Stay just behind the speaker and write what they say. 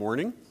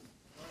Morning.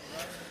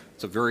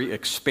 It's a very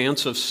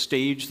expansive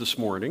stage this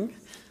morning.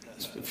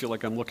 I feel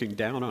like I'm looking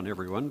down on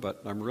everyone,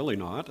 but I'm really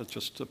not. It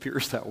just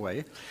appears that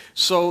way.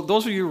 So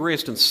those of you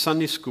raised in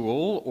Sunday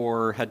school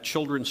or had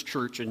children's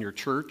church in your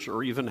church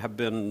or even have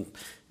been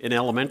in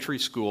elementary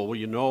school, well,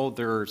 you know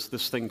there's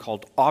this thing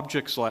called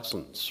objects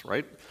lessons,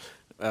 right?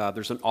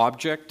 There's an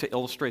object to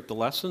illustrate the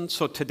lesson.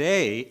 So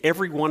today,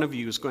 every one of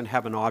you is going to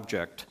have an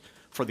object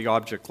for the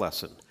object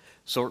lesson.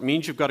 So it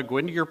means you've got to go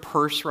into your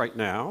purse right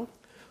now,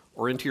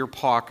 or into your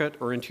pocket,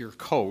 or into your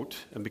coat.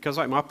 And because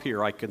I'm up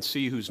here, I can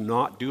see who's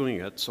not doing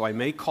it, so I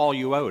may call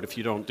you out if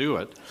you don't do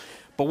it.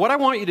 But what I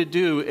want you to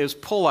do is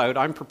pull out,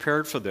 I'm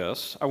prepared for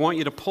this, I want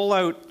you to pull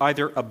out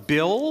either a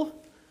bill,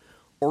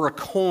 or a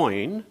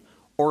coin,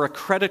 or a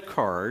credit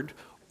card,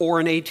 or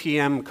an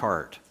ATM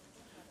card.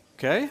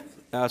 Okay?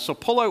 So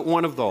pull out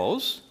one of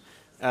those.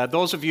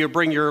 Those of you who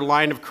bring your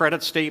line of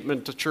credit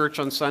statement to church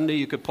on Sunday,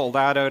 you could pull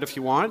that out if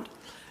you want.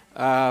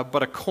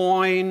 But a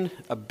coin,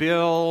 a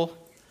bill,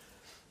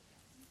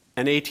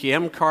 an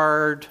ATM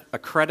card, a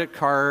credit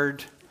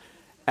card,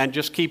 and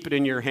just keep it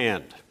in your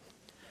hand.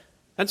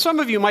 And some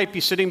of you might be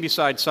sitting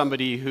beside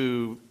somebody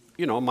who,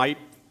 might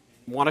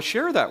want to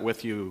share that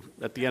with you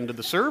at the end of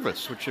the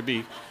service, which would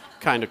be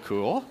kind of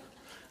cool.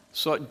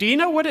 So,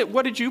 Dina,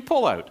 what did you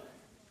pull out?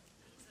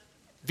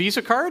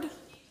 Visa card?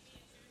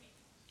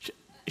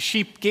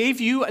 She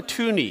gave you a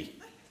toonie.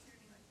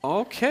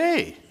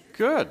 Okay,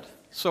 good.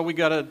 So we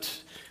got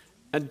it.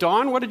 And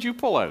Don, what did you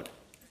pull out?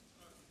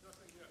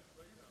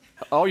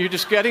 Oh, you're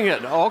just getting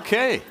it.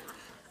 Okay.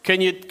 Can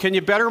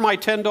you better my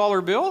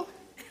 $10 bill?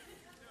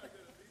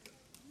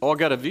 Oh, I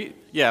got a Visa.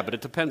 Yeah, but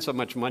it depends how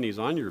much money's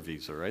on your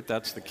Visa, right?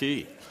 That's the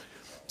key.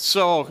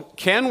 So,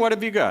 Ken, what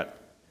have you got?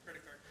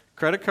 Credit card.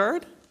 Credit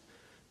card?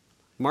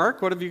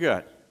 Mark, what have you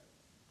got?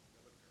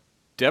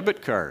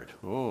 Debit card.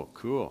 Oh,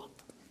 cool.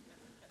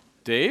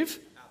 Dave?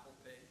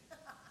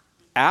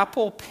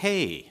 Apple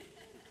Pay.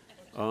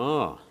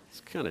 Oh,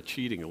 it's kind of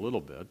cheating a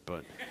little bit,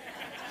 but...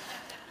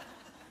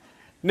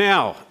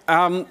 Now,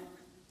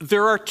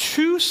 there are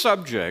two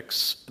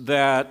subjects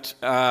that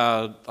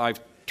I've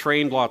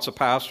trained lots of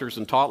pastors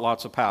and taught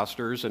lots of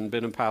pastors and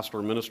been in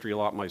pastoral ministry a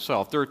lot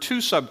myself. There are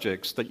two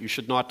subjects that you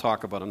should not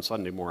talk about on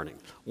Sunday morning.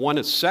 One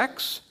is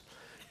sex,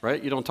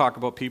 right? You don't talk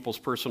about people's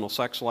personal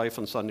sex life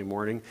on Sunday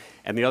morning.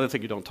 And the other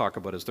thing you don't talk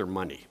about is their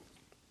money.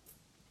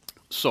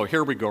 So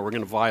here we go. We're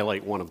going to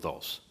violate one of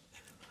those.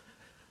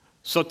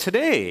 So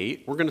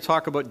today, we're going to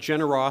talk about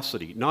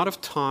generosity, not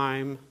of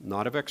time,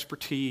 not of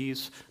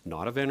expertise,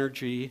 not of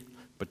energy,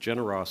 but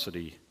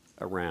generosity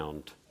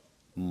around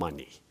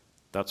money.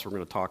 That's what we're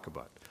going to talk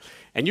about.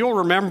 And you'll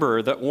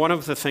remember that one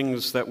of the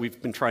things that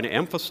we've been trying to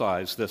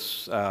emphasize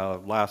this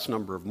last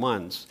number of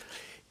months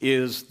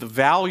is the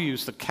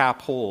values that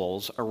CAP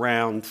holds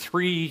around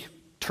three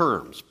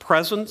terms: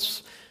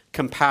 presence,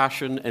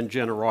 compassion, and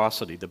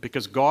generosity. That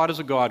because God is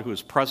a God who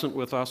is present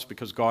with us,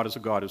 because God is a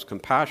God who's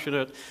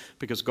compassionate,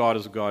 because God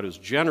is a God who's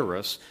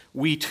generous,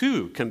 we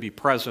too can be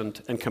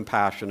present and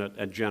compassionate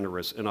and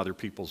generous in other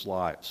people's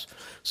lives.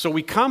 So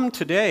we come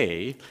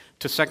today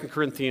to 2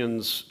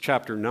 Corinthians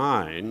chapter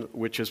 9,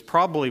 which is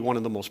probably one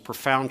of the most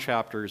profound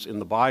chapters in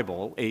the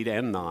Bible, 8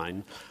 and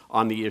 9,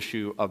 on the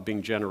issue of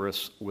being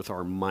generous with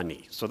our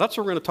money. So that's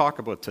what we're going to talk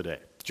about today: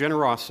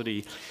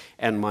 generosity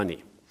and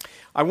money.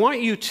 I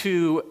want you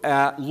to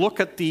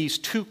look at these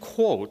two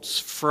quotes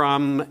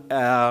from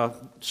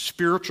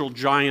spiritual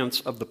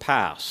giants of the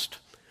past.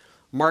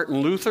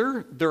 Martin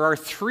Luther: there are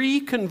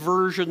three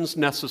conversions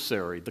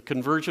necessary: the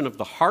conversion of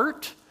the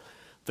heart,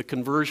 the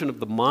conversion of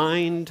the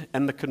mind,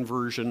 and the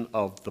conversion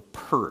of the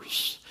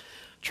purse.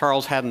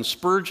 Charles Haddon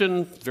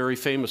Spurgeon, very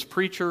famous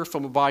preacher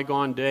from a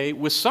bygone day: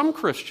 with some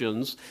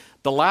Christians,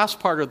 the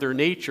last part of their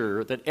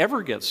nature that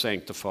ever gets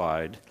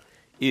sanctified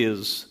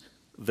is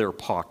their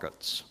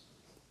pockets.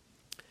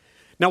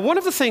 Now, one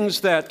of the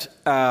things that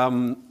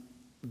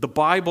the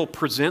Bible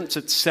presents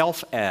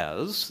itself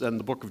as, and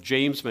the book of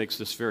James makes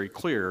this very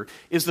clear,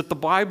 is that the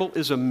Bible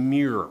is a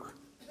mirror.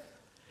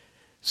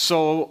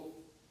 So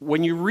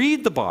when you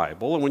read the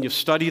Bible, and when you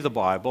study the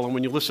Bible, and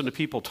when you listen to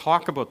people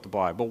talk about the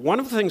Bible,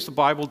 one of the things the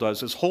Bible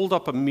does is hold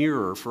up a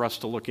mirror for us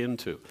to look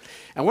into.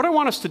 And what I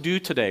want us to do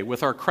today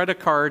with our credit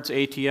cards,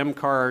 ATM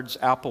cards,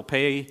 Apple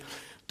Pay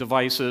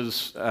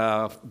devices,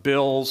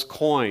 bills,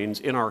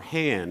 coins in our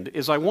hand,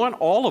 is I want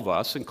all of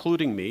us,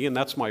 including me, and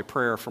that's my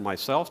prayer for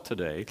myself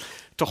today,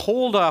 to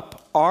hold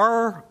up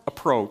our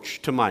approach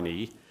to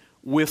money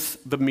with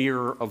the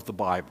mirror of the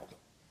Bible.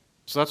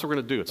 So that's what we're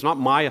going to do. It's not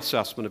my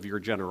assessment of your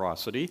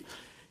generosity.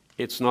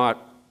 It's not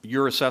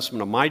your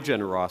assessment of my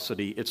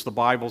generosity. It's the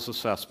Bible's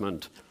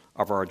assessment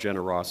of our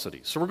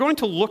generosity. So we're going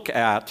to look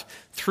at,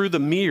 through the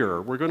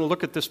mirror, we're going to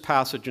look at this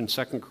passage in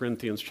 2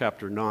 Corinthians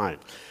chapter 9.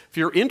 If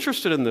you're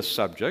interested in this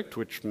subject,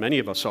 which many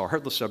of us are,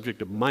 the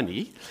subject of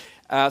money,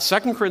 2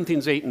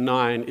 Corinthians 8 and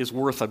 9 is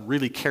worth a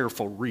really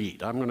careful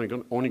read. I'm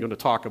only going to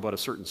talk about a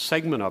certain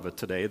segment of it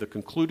today, the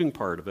concluding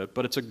part of it,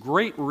 but it's a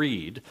great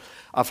read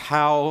of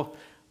how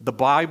the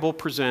Bible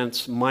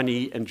presents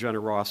money and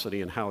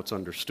generosity and how it's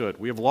understood.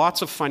 We have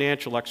lots of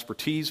financial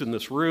expertise in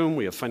this room.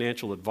 We have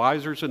financial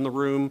advisors in the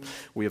room.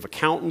 We have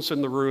accountants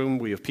in the room.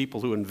 We have people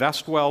who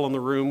invest well in the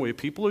room. We have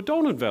people who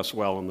don't invest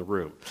well in the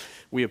room.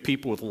 We have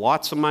people with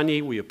lots of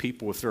money. We have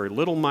people with very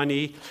little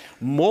money.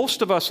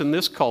 Most of us in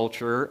this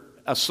culture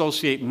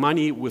associate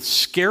money with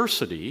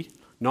scarcity,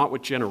 not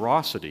with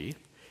generosity.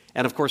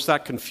 And of course,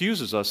 that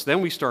confuses us.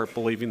 Then we start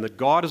believing that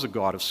God is a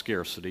God of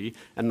scarcity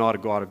and not a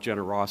God of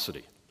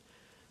generosity.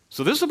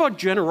 So this is about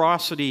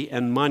generosity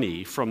and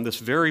money from this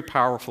very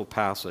powerful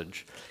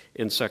passage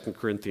in 2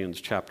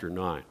 Corinthians chapter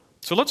 9.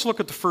 So let's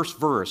look at the first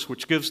verse,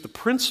 which gives the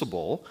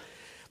principle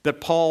that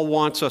Paul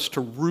wants us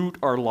to root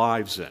our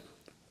lives in.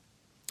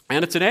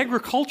 And it's an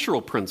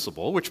agricultural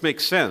principle, which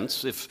makes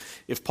sense.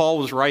 If Paul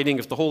was writing,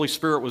 if the Holy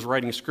Spirit was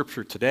writing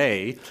Scripture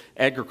today,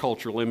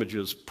 agricultural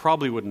images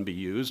probably wouldn't be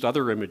used.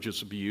 Other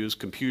images would be used,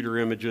 computer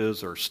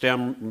images or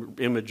STEM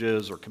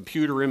images or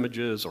computer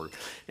images or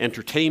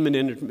entertainment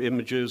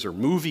images or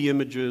movie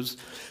images.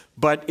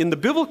 But in the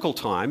biblical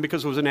time,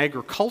 because it was an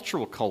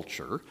agricultural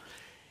culture,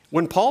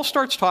 when Paul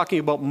starts talking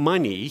about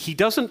money, he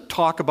doesn't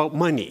talk about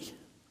money.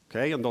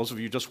 Okay, and those of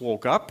you who just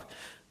woke up,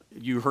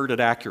 you heard it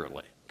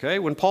accurately. Okay,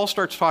 when Paul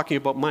starts talking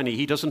about money,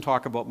 he doesn't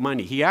talk about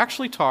money. He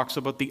actually talks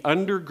about the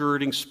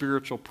undergirding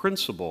spiritual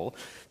principle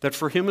that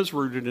for him is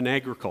rooted in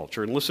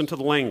agriculture. And listen to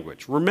the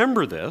language.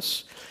 Remember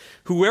this,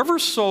 whoever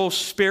sows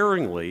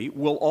sparingly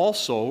will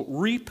also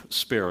reap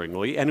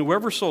sparingly, and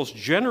whoever sows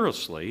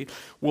generously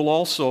will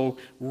also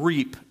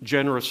reap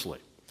generously.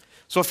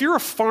 So if you're a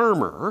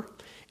farmer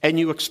and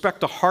you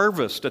expect a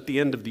harvest at the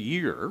end of the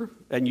year,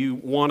 and you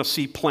want to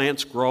see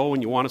plants grow,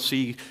 and you want to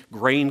see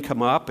grain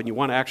come up, and you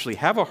want to actually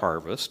have a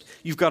harvest,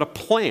 you've got to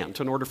plant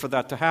in order for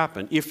that to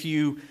happen. If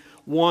you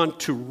want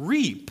to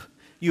reap,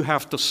 you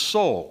have to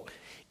sow.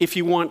 If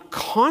you want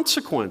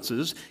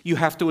consequences, you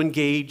have to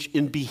engage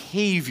in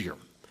behavior.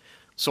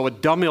 So a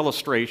dumb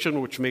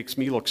illustration, which makes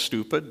me look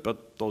stupid,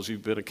 but those of you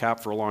who've been a cap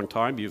for a long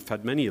time, you've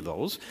had many of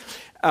those.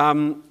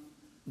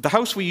 The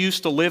house we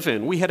used to live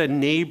in, we had a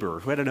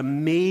neighbor who had an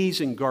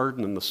amazing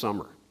garden in the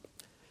summer.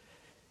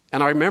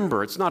 And I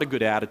remember, it's not a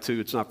good attitude,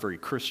 it's not very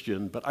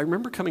Christian, but I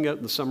remember coming out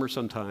in the summer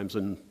sometimes,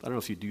 and I don't know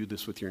if you do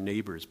this with your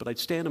neighbors, but I'd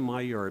stand in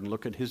my yard and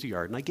look at his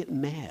yard, and I'd get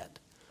mad.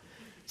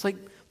 It's like,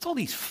 it's all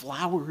these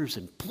flowers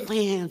and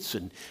plants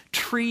and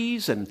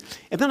trees, and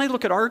then I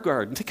look at our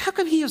garden and think, how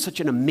come he has such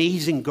an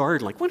amazing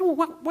garden? Like, why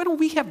don't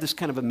we have this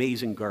kind of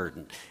amazing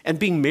garden? And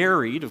being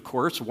married, of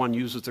course, one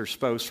uses their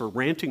spouse for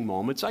ranting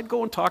moments. I'd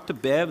go and talk to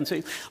Bev and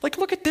say, like,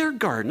 look at their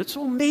garden. It's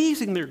so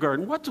amazing, their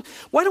garden.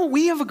 Why don't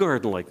we have a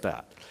garden like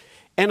that?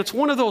 And it's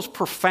one of those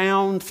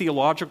profound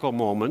theological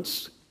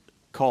moments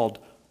called,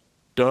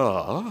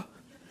 duh.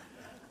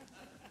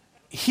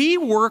 He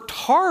worked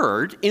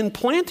hard in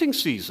planting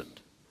season.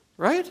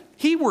 Right?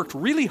 He worked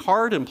really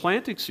hard in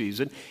planting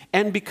season,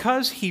 and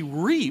because he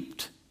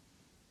reaped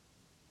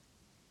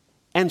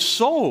and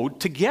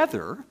sowed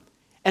together,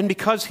 and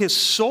because his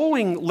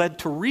sowing led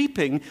to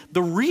reaping,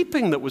 the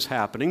reaping that was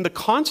happening, the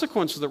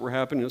consequences that were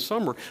happening in the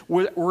summer,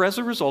 were as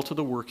a result of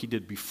the work he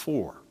did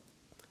before.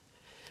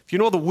 If you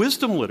know the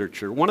wisdom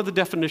literature, one of the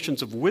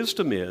definitions of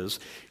wisdom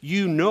is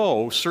you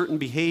know certain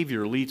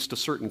behavior leads to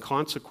certain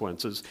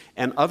consequences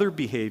and other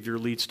behavior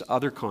leads to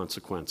other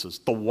consequences.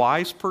 The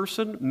wise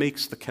person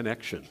makes the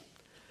connection.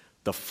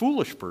 The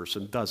foolish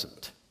person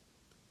doesn't.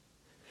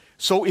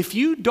 So if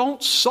you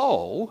don't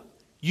sow,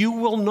 you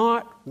will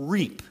not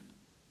reap.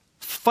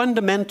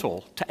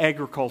 Fundamental to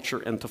agriculture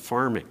and to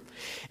farming.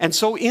 And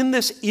so in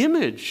this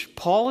image,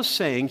 Paul is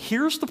saying,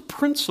 here's the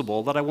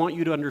principle that I want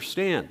you to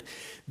understand.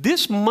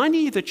 This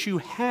money that you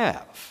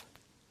have,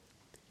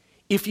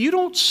 if you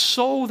don't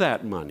sow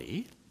that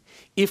money,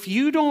 if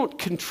you don't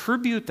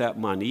contribute that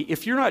money,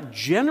 if you're not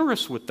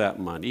generous with that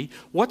money,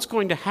 what's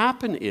going to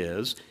happen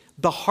is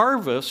the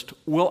harvest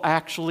will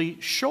actually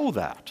show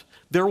that.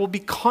 There will be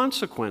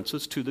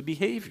consequences to the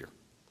behavior.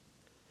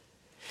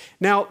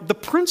 Now, the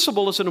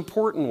principle is an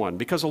important one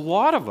because a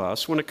lot of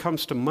us, when it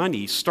comes to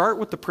money, start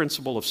with the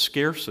principle of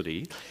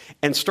scarcity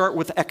and start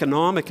with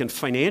economic and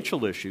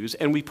financial issues,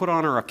 and we put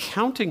on our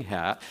accounting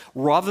hat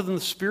rather than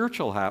the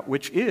spiritual hat,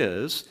 which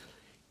is,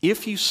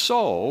 if you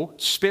sow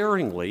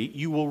sparingly,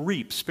 you will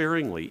reap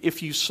sparingly.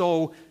 If you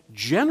sow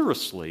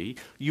generously,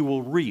 you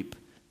will reap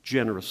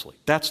generously.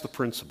 That's the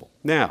principle.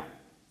 Now,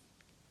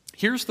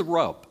 here's the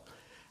rub.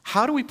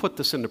 How do we put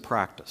this into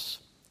practice?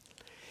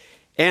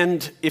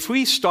 And if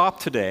we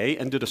stopped today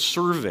and did a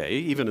survey,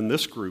 even in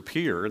this group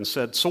here, and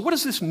said, so what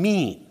does this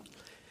mean?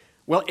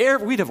 Well,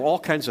 we'd have all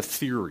kinds of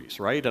theories,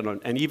 right?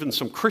 And even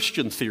some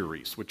Christian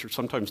theories, which are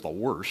sometimes the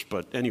worst,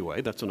 but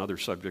anyway, that's another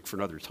subject for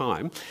another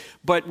time.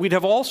 But we'd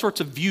have all sorts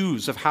of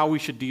views of how we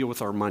should deal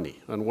with our money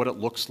and what it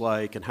looks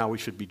like and how we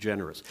should be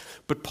generous.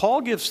 But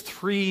Paul gives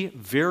 3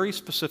 very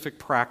specific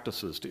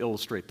practices to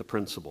illustrate the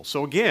principle.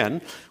 So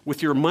again,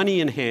 with your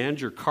money in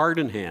hand, your card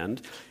in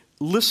hand,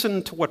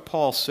 listen to what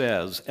Paul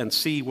says and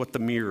see what the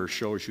mirror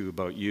shows you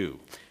about you,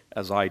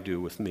 as I do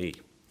with me.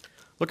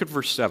 Look at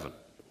verse 7.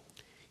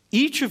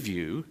 Each of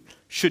you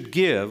should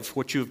give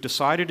what you have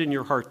decided in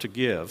your heart to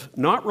give,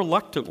 not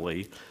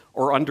reluctantly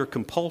or under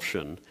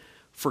compulsion,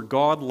 for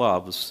God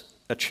loves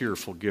a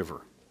cheerful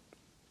giver.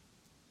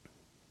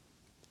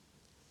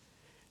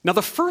 Now,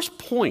 the first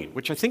point,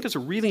 which I think is a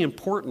really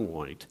important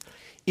point,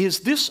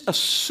 is this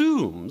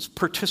assumes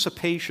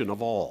participation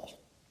of all.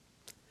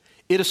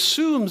 It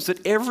assumes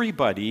that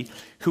everybody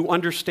who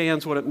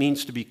understands what it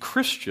means to be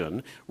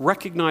Christian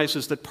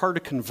recognizes that part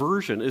of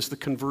conversion is the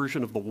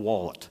conversion of the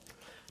wallet.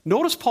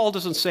 Notice Paul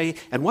doesn't say,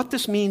 and what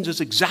this means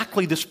is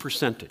exactly this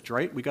percentage,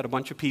 right? We got a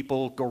bunch of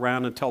people go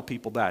around and tell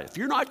people that. If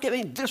you're not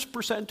giving this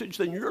percentage,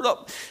 then you're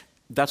not.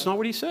 That's not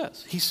what he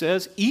says. He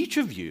says each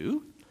of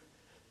you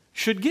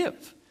should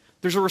give.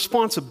 There's a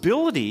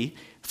responsibility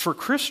for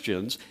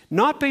Christians,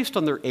 not based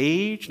on their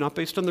age, not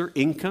based on their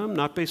income,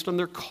 not based on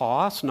their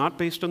costs, not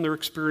based on their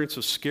experience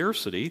of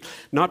scarcity,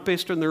 not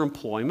based on their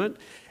employment,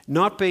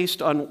 not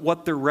based on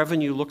what their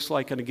revenue looks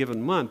like in a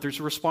given month. There's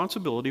a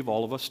responsibility of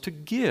all of us to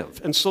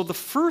give. And so the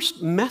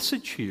first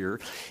message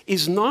here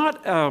is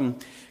not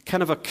kind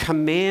of a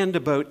command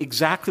about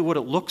exactly what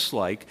it looks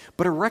like,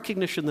 but a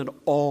recognition that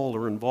all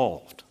are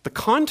involved. The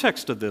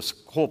context of this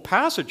whole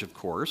passage, of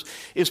course,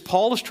 is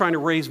Paul is trying to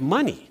raise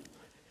money.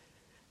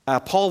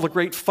 Paul, the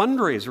great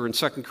fundraiser in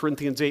 2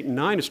 Corinthians 8 and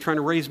 9, is trying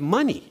to raise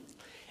money.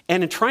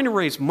 And in trying to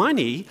raise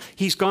money,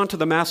 he's gone to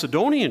the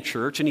Macedonian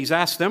church and he's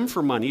asked them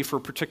for money for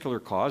a particular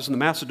cause, and the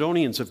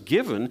Macedonians have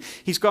given.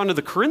 He's gone to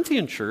the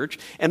Corinthian church,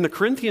 and the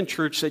Corinthian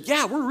church said,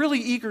 yeah, we're really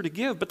eager to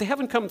give, but they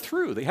haven't come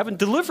through. They haven't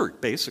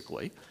delivered,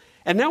 basically.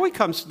 And now he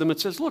comes to them and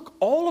says, look,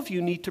 all of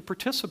you need to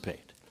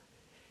participate.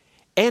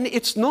 And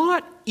it's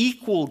not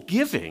equal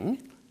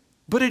giving,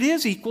 but it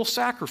is equal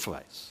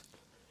sacrifice.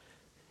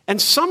 And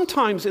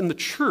sometimes in the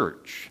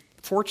church,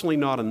 fortunately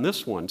not in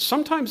this one,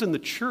 sometimes in the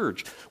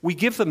church, we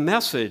give the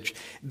message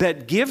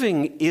that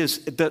giving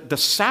is, the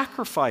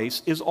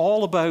sacrifice is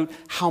all about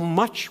how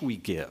much we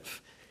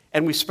give.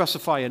 And we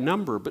specify a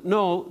number. But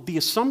no, the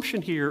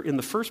assumption here in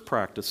the first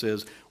practice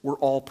is we're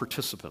all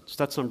participants.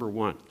 That's number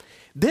one.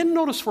 Then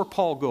notice where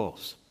Paul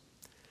goes.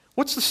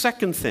 What's the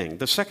second thing,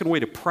 the second way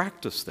to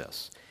practice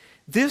this?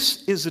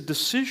 This is a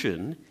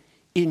decision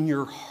in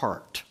your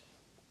heart.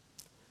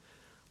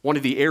 One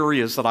of the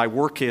areas that I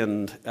work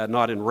in,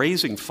 not in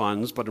raising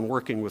funds, but in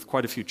working with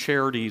quite a few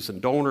charities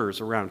and donors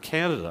around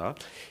Canada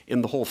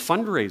in the whole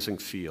fundraising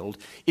field,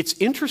 it's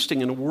interesting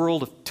in a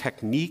world of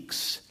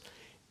techniques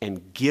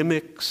and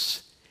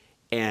gimmicks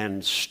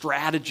and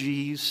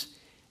strategies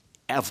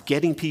of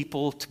getting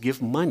people to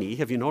give money.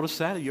 Have you noticed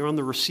that? You're on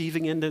the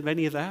receiving end of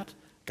any of that?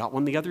 Got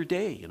one the other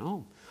day, you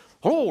know.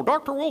 Oh,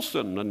 Dr.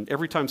 Wilson. And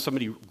every time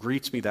somebody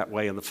greets me that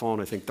way on the phone,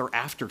 I think they're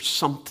after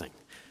something.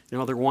 You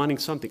know, they're wanting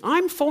something.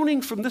 I'm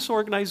phoning from this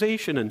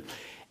organization,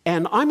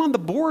 and I'm on the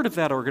board of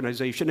that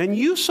organization, and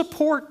you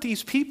support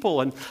these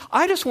people, and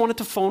I just wanted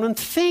to phone and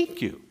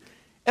thank you.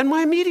 And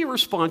my immediate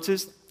response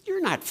is,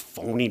 you're not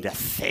phoning to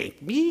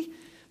thank me.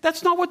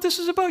 That's not what this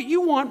is about.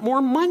 You want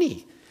more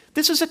money.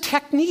 This is a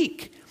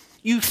technique.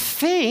 You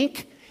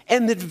thank,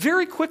 and then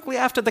very quickly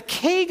after the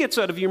K gets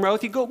out of your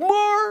mouth, you go,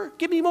 more,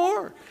 give me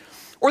more.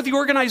 Or the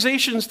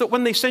organizations that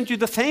when they send you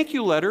the thank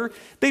you letter,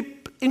 they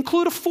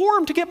include a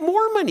form to get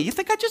more money. You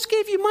think, I just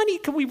gave you money.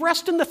 Can we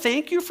rest in the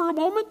thank you for a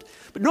moment?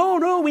 But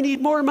no, we need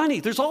more money.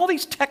 There's all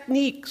these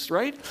techniques,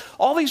 right?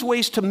 All these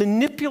ways to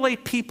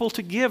manipulate people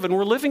to give. And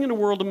we're living in a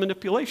world of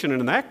manipulation.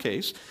 And in that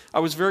case, I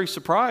was very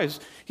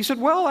surprised. He said,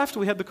 well, after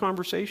we had the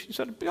conversation, he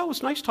said, it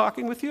was nice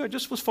talking with you. I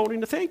just was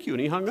phoning to thank you.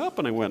 And he hung up,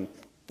 and I went,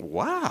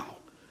 wow,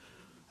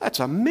 that's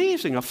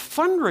amazing. A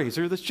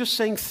fundraiser that's just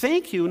saying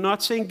thank you,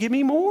 not saying give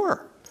me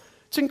more.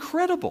 It's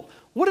incredible.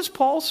 What does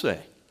Paul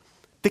say?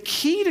 The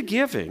key to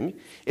giving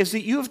is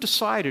that you have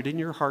decided in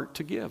your heart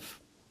to give.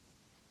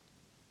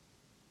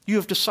 You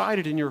have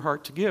decided in your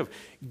heart to give.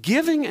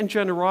 Giving and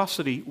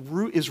generosity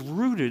is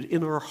rooted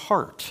in our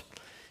heart,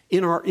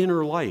 in our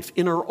inner life,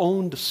 in our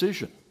own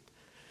decision.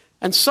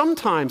 And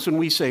sometimes when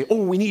we say,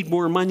 oh, we need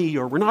more money,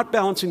 or we're not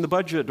balancing the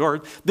budget,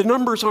 or the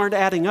numbers aren't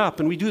adding up,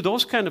 and we do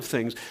those kind of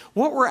things,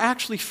 what we're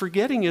actually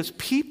forgetting is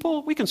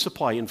people, we can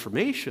supply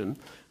information,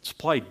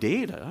 supply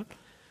data,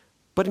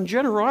 but in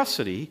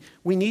generosity,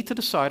 we need to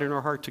decide in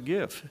our heart to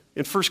give.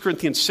 In 1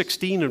 Corinthians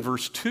 16 and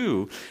verse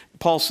 2,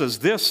 Paul says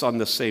this on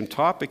this same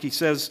topic. He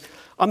says,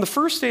 on the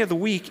first day of the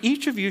week,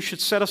 each of you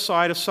should set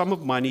aside a sum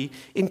of money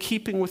in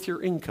keeping with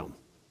your income.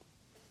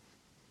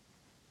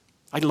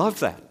 I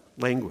love that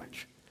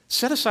language.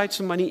 Set aside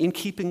some money in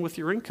keeping with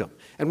your income.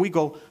 And we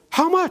go,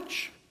 how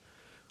much?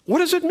 What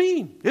does it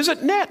mean? Is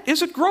it net?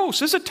 Is it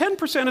gross? Is it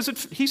 10%? Is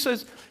it? He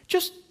says,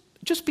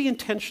 just be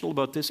intentional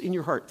about this in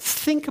your heart.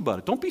 Think about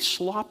it. Don't be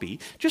sloppy.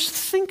 Just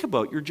think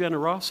about your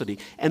generosity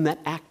and then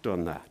act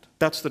on that.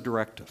 That's the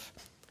directive.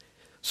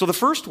 So the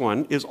first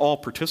one is all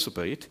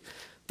participate.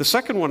 The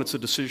second one, it's a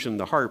decision in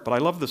the heart. But I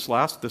love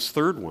this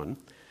third one.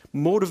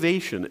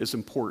 Motivation is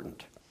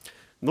important.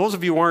 And those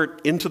of you who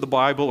aren't into the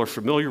Bible or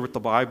familiar with the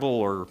Bible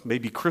or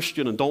maybe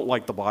Christian and don't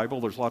like the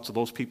Bible, there's lots of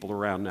those people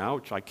around now,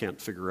 which I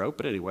can't figure out.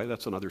 But anyway,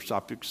 that's another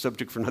subject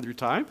for another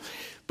time.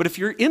 But if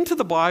you're into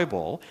the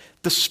Bible,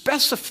 the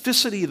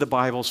specificity of the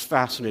Bible is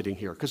fascinating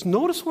here. Because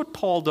notice what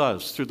Paul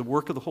does through the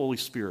work of the Holy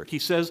Spirit. He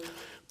says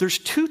there's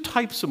two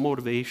types of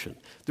motivation.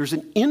 There's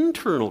an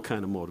internal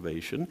kind of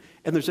motivation,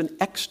 and there's an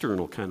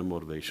external kind of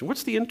motivation.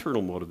 What's the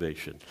internal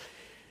motivation?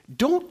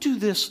 Don't do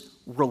this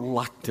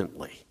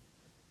reluctantly.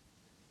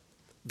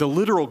 The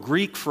literal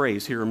Greek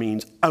phrase here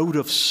means out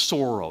of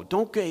sorrow.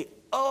 Don't go,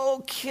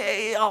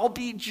 okay, I'll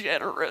be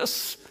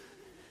generous.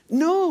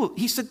 No,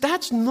 he said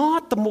that's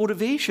not the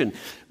motivation.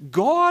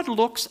 God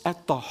looks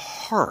at the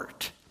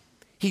heart.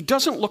 He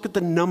doesn't look at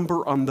the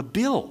number on the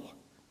bill.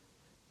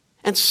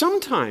 And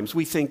sometimes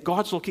we think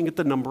God's looking at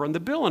the number on the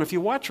bill. And if you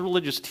watch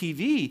religious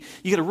TV,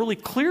 you get a really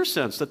clear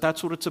sense that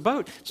that's what it's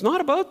about. It's not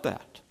about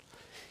that.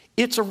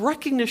 It's a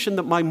recognition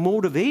that my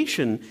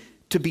motivation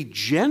to be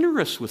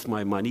generous with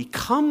my money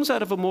comes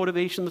out of a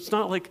motivation that's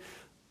not like,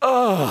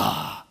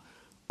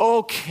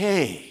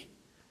 okay.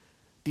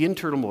 The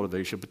internal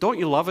motivation. But don't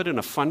you love it in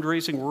a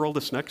fundraising world,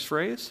 this next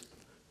phrase?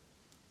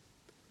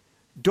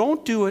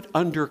 Don't do it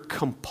under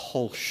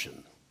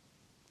compulsion.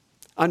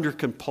 Under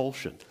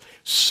compulsion.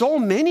 So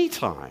many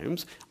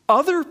times,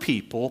 other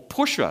people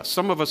push us.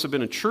 Some of us have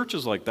been in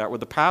churches like that where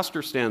the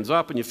pastor stands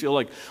up and you feel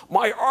like,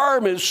 my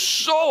arm is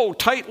so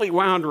tightly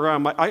wound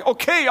around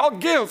okay, I'll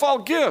give.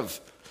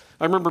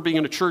 I remember being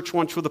in a church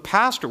once where the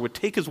pastor would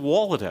take his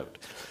wallet out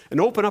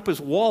and open up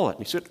his wallet.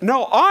 And he said,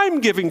 no,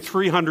 I'm giving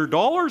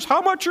 $300.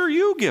 How much are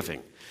you giving?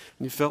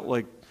 And you felt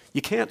like,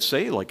 you can't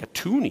say like a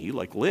toonie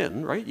like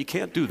Lynn, right? You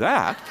can't do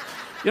that.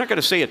 You're not going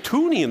to say a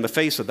toonie in the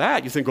face of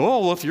that. You think, oh,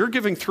 well, if you're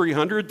giving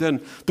 $300,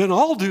 then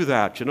I'll do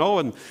that,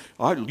 and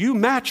you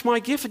match my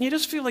gift. And you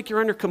just feel like you're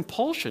under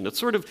compulsion. It's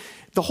sort of,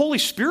 the Holy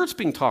Spirit's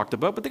being talked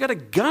about, but they got a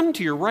gun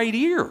to your right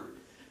ear.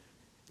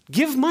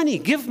 Give money.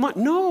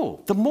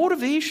 No, the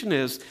motivation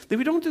is that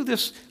we don't do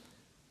this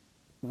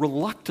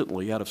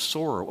reluctantly out of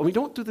sorrow. And we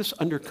don't do this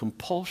under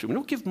compulsion. We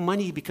don't give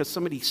money because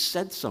somebody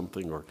said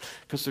something or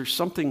because there's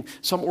something,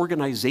 some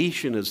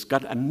organization has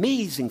got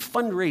amazing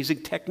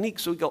fundraising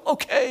techniques. So we go,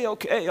 okay,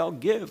 I'll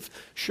give.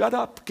 Shut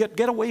up.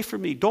 Get away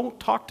from me. Don't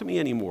talk to me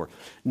anymore.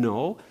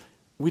 No,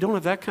 we don't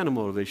have that kind of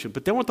motivation.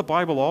 But then what the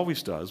Bible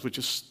always does, which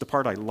is the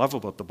part I love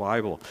about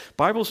the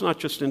Bible's not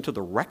just into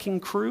the wrecking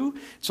crew,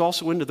 it's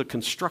also into the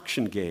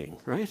construction gang,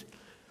 right?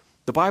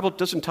 The Bible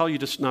doesn't tell you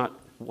just not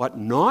what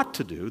not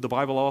to do. The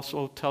Bible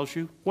also tells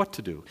you what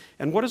to do.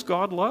 And what does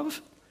God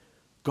love?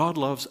 God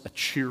loves a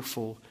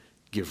cheerful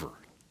giver.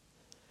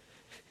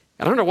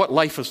 I don't know what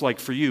life is like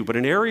for you, but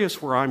in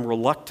areas where I'm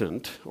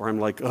reluctant, or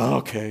I'm like,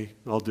 okay,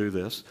 I'll do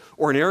this,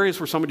 or in areas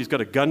where somebody's got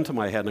a gun to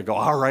my head and I go,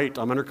 all right,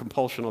 I'm under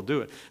compulsion, I'll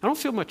do it, I don't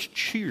feel much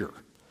cheer.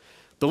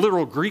 The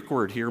literal Greek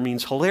word here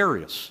means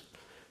hilarious.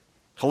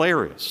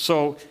 Hilarious.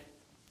 So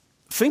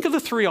think of the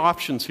three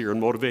options here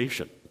in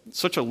motivation.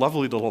 Such a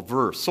lovely little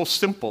verse, so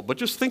simple, but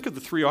just think of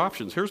the three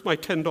options. Here's my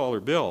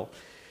 $10 bill.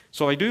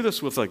 So I do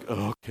this with like,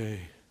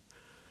 okay,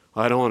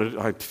 I don't want to,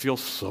 I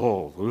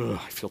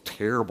feel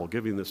terrible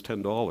giving this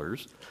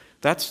 $10.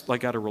 That's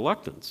like out of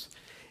reluctance.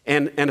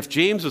 And if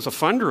James is a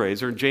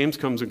fundraiser and James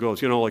comes and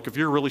goes, like if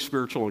you're really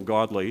spiritual and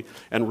godly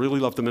and really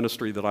love the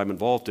ministry that I'm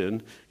involved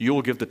in, you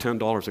will give the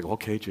 $10. I go,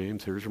 okay,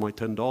 James, here's my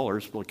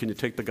 $10. Well, can you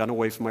take the gun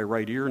away from my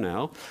right ear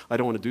now? I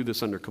don't want to do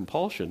this under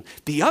compulsion.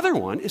 The other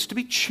one is to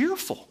be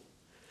cheerful,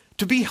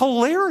 to be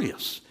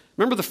hilarious.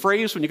 Remember the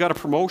phrase when you got a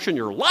promotion,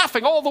 you're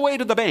laughing all the way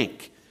to the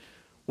bank.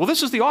 Well,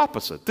 this is the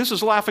opposite. This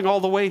is laughing all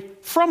the way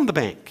from the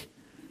bank,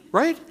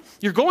 right?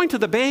 You're going to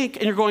the bank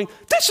and you're going,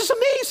 this is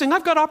amazing.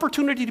 I've got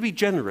opportunity to be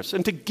generous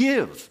and to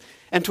give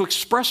and to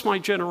express my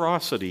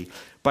generosity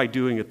by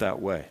doing it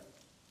that way.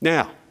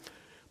 Now,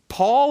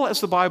 Paul,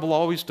 as the Bible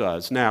always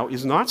does, now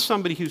is not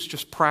somebody who's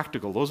just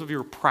practical. Those of you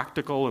who are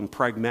practical and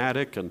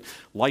pragmatic and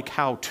like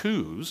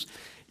how-tos,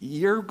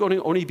 you're going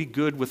to only be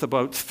good with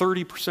about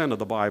 30% of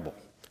the Bible.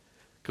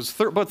 Because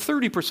about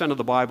 30% of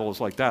the Bible is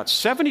like that.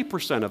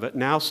 70% of it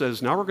now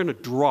says, now we're going to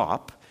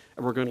drop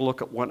and we're going to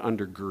look at what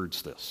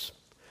undergirds this.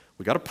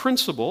 We got a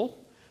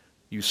principle.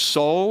 You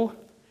sow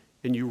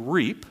and you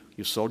reap.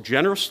 You sow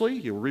generously,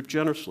 you reap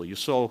generously. You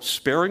sow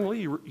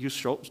sparingly, you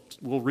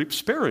will reap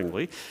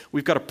sparingly.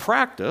 We've got a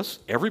practice.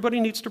 Everybody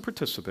needs to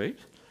participate,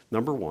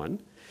 number one.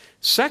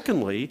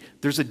 Secondly,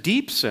 there's a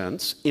deep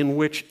sense in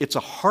which it's a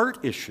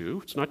heart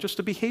issue. It's not just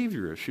a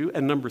behavior issue.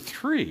 And number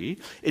three,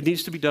 it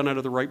needs to be done out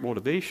of the right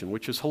motivation,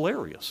 which is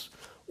hilarious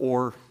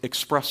or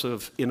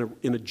expressive in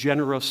a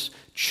generous,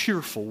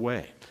 cheerful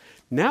way.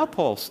 Now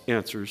Paul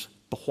answers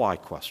the why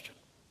question,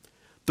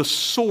 the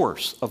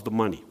source of the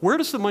money. Where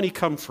does the money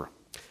come from?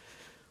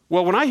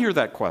 Well, when I hear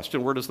that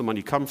question, where does the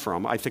money come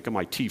from, I think of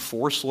my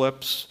T4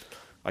 slips,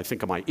 I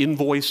think of my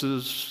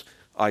invoices,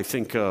 I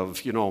think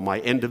of, my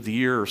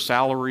end-of-the-year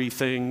salary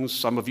things.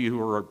 Some of you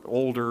who are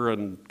older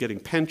and getting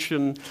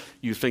pension,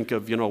 you think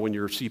of, when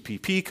your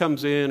CPP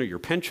comes in, or your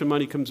pension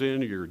money comes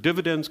in, or your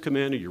dividends come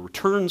in, or your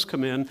returns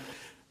come in.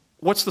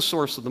 What's the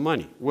source of the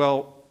money?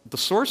 Well, the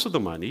source of the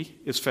money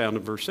is found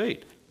in verse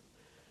 8.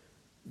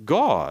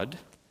 God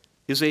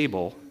is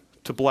able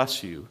to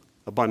bless you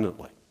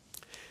abundantly.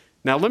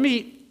 Now,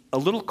 a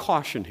little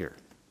caution here.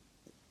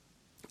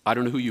 I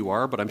don't know who you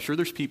are, but I'm sure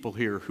there's people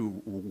here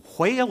who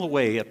wail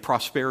away at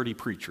prosperity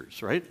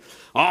preachers, right?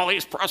 All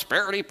these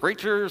prosperity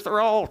preachers,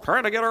 they're all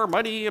trying to get our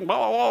money and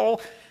blah, blah,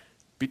 blah.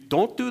 But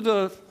don't do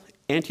the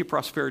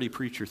anti-prosperity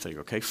preacher thing,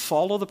 okay?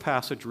 Follow the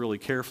passage really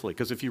carefully,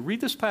 because if you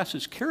read this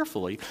passage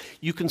carefully,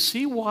 you can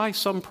see why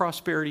some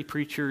prosperity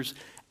preachers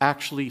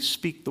actually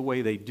speak the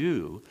way they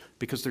do,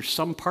 because there's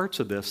some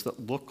parts of this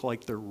that look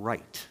like they're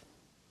right,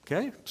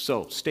 okay?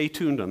 So stay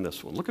tuned on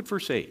this one. Look at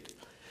verse 8.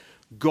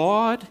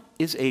 God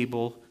is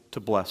able to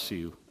bless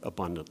you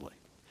abundantly.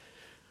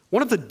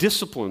 One of the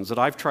disciplines that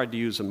I've tried to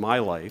use in my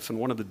life, and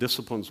one of the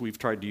disciplines we've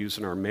tried to use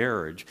in our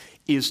marriage,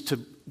 is to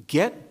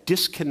get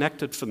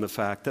disconnected from the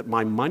fact that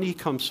my money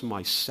comes from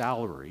my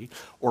salary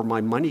or my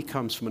money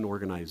comes from an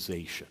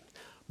organization.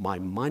 My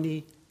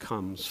money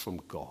comes from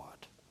God.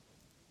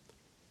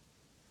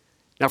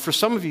 Now, for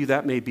some of you,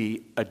 that may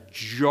be a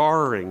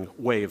jarring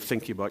way of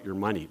thinking about your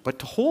money, but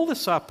to hold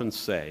this up and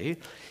say,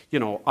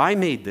 I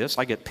made this,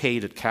 I get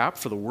paid at CAP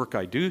for the work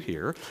I do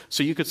here,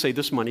 so you could say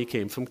this money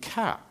came from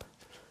CAP.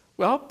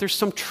 Well, there's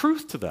some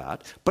truth to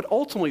that, but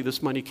ultimately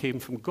this money came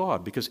from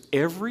God, because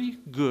every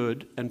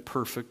good and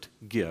perfect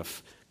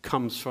gift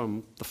comes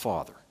from the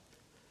Father.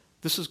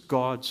 This is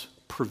God's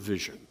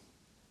provision.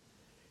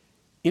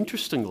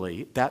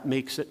 Interestingly, that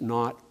makes it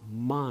not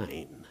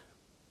mine.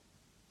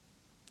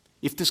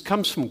 If this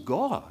comes from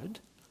God,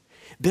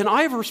 then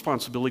I have a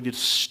responsibility to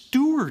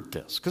steward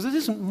this, because it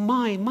isn't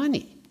my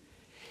money.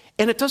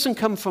 And it doesn't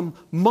come from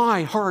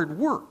my hard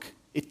work.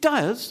 It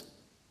does,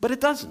 but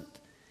it doesn't.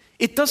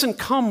 It doesn't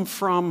come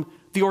from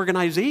the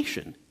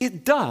organization.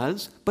 It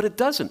does, but it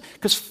doesn't.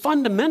 Because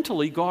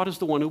fundamentally, God is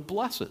the one who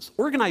blesses.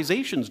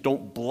 Organizations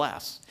don't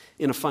bless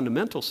in a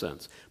fundamental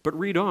sense. But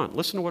read on.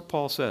 Listen to what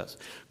Paul says.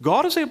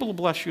 God is able to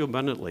bless you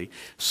abundantly,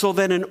 so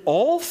that in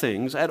all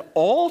things, at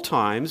all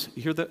times,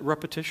 you hear the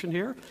repetition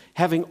here?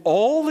 Having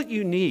all that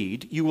you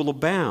need, you will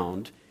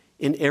abound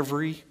in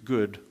every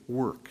good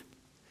work.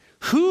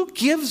 Who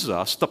gives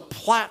us the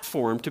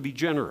platform to be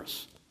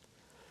generous?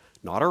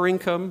 Not our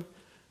income,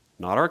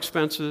 not our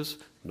expenses,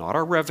 not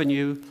our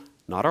revenue,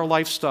 not our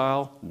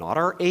lifestyle, not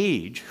our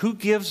age. Who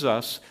gives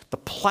us the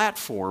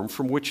platform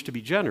from which to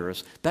be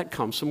generous? That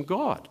comes from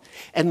God.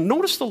 And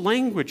notice the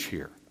language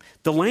here.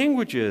 The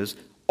language is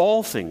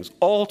all things,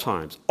 all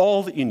times,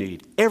 all that you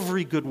need,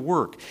 every good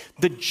work.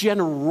 The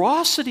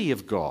generosity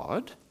of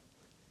God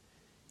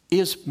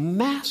is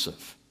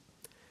massive.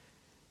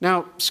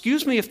 Now,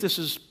 excuse me if this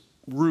is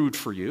rude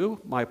for you.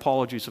 My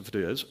apologies if it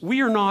is.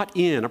 We are not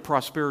in a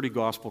prosperity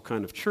gospel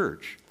kind of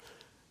church.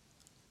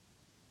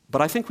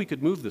 But I think we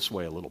could move this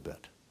way a little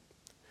bit.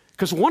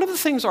 Because one of the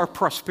things our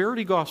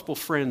prosperity gospel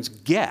friends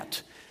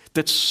get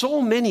that so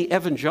many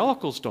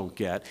evangelicals don't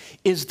get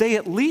is they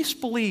at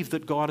least believe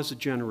that God is a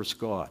generous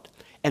God.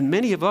 And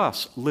many of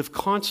us live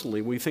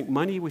constantly, when we think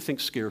money, we think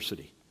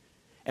scarcity.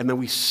 And then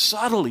we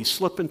subtly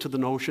slip into the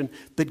notion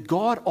that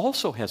God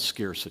also has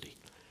scarcity.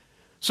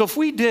 So if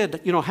we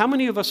did, how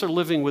many of us are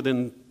living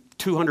within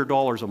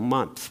 $200 a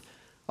month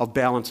of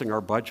balancing our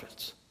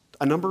budgets?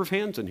 A number of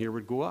hands in here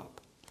would go up.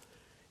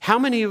 How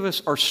many of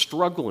us are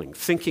struggling,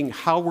 thinking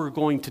how we're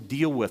going to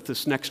deal with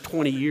this next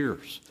 20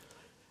 years?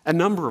 A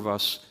number of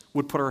us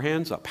would put our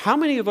hands up. How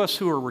many of us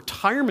who are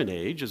retirement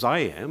age, as I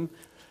am,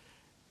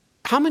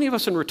 how many of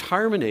us in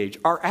retirement age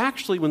are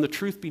actually, when the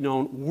truth be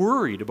known,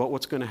 worried about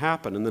what's going to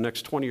happen in the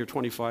next 20 or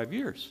 25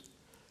 years?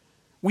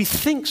 We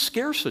think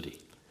scarcity.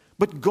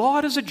 But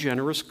God is a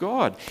generous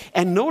God.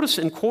 And notice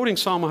in quoting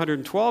Psalm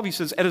 112, he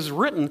says, "It is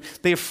written,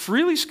 they have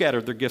freely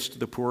scattered their gifts to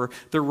the poor,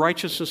 their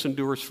righteousness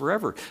endures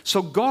forever."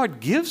 So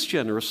God gives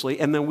generously,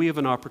 and then we have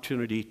an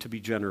opportunity to be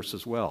generous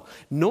as well.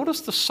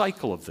 Notice the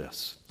cycle of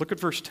this. Look at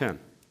verse 10.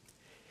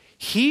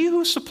 He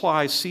who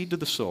supplies seed to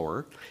the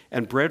sower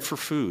and bread for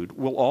food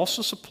will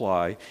also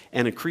supply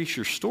and increase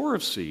your store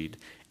of seed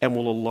and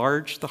will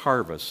enlarge the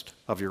harvest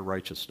of your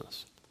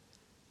righteousness.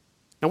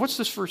 Now, what's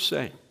this verse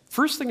saying?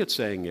 First thing it's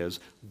saying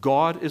is,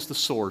 God is the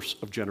source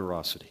of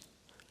generosity.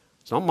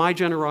 It's not my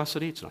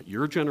generosity, it's not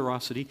your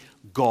generosity.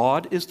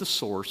 God is the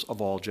source of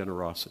all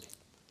generosity.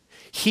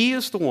 He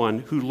is the one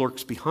who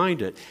lurks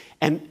behind it.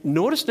 And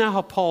notice now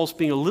how Paul's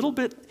being a little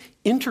bit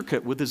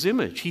intricate with his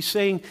image. He's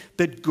saying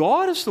that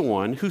God is the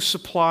one who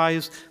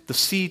supplies the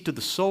seed to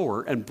the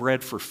sower and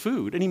bread for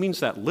food. And he means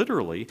that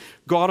literally.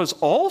 God is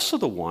also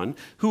the one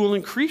who will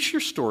increase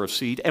your store of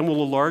seed and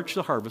will enlarge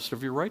the harvest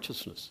of your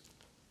righteousness.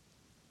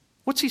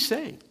 What's he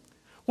saying?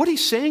 What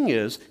he's saying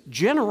is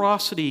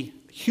generosity,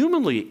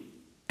 humanly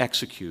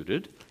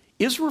executed,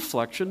 is a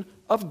reflection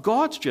of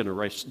God's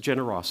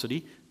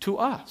generosity to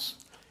us.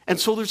 And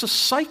so there's a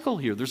cycle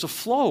here. There's a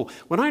flow.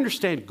 When I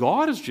understand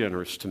God is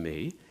generous to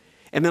me,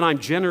 and then I'm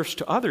generous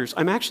to others,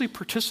 I'm actually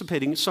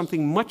participating in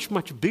something much,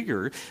 much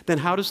bigger than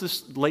how does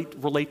this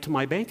relate to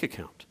my bank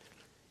account.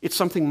 It's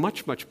something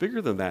much, much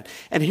bigger than that.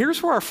 And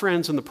here's where our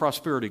friends in the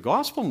prosperity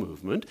gospel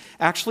movement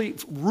actually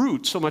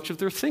root so much of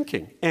their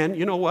thinking. And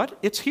you know what?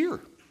 It's here.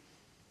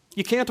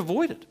 You can't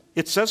avoid it.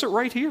 It says it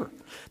right here.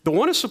 The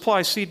one who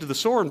supplies seed to the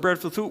sower and bread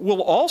for the food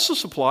will also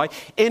supply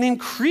and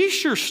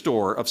increase your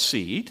store of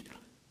seed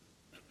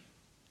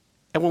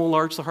and will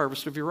enlarge the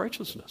harvest of your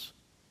righteousness.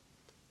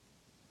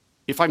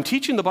 If I'm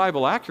teaching the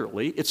Bible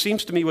accurately, it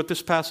seems to me what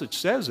this passage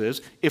says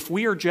is, if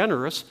we are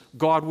generous,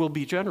 God will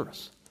be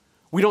generous.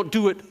 We don't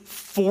do it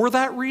for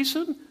that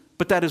reason,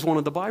 but that is one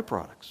of the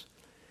byproducts.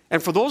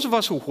 And for those of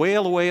us who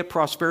wail away at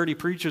prosperity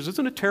preachers,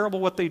 isn't it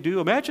terrible what they do?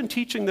 Imagine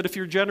teaching that if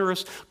you're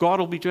generous, God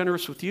will be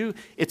generous with you.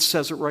 It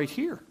says it right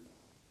here.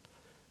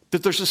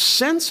 That there's a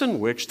sense in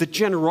which the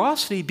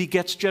generosity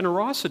begets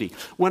generosity.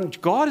 When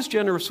God is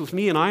generous with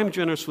me and I am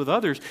generous with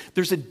others,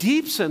 there's a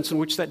deep sense in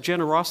which that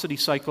generosity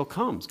cycle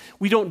comes.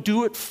 We don't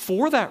do it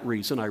for that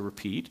reason, I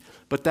repeat,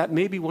 but that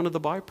may be one of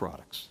the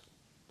byproducts.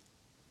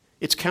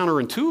 It's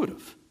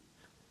counterintuitive.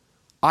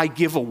 I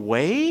give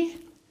away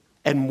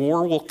and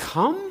more will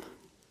come?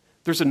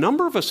 There's a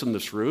number of us in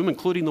this room,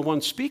 including the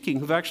one speaking,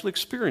 who've actually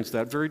experienced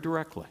that very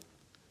directly.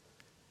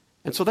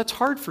 And so that's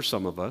hard for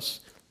some of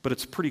us, but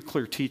it's pretty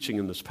clear teaching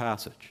in this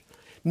passage.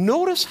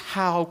 Notice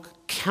how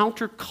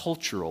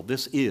countercultural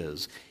this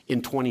is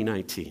in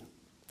 2019.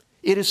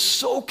 It is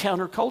so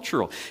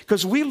countercultural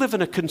because we live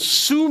in a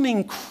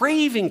consuming,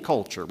 craving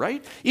culture,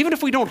 right? Even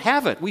if we don't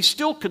have it, we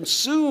still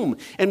consume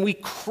and we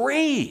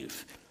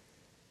crave.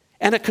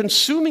 And a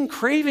consuming,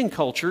 craving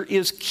culture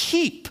is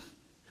keep.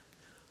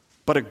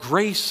 But a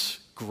grace,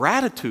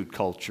 gratitude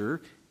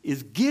culture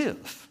is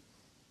give.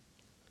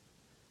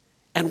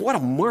 And what a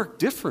marked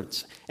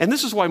difference. And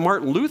this is why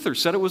Martin Luther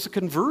said it was a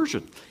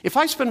conversion. If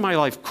I spend my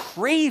life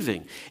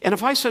craving, and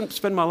if I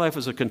spend my life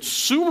as a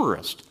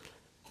consumerist,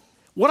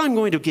 what I'm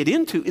going to get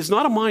into is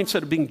not a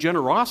mindset of being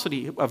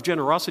generosity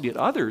at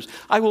others.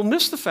 I will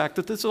miss the fact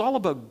that this is all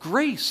about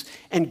grace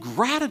and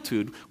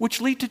gratitude,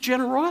 which lead to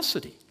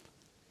generosity.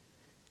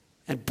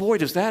 And boy,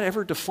 does that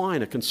ever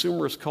define a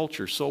consumerist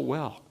culture so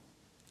well.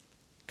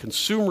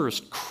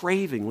 Consumerist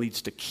craving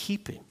leads to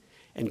keeping,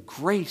 and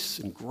grace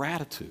and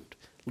gratitude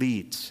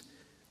leads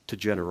to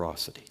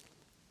generosity.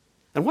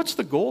 And what's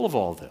the goal of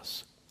all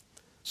this?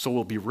 So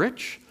we'll be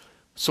rich?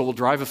 So we'll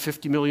drive a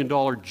 $50 million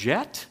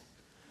jet?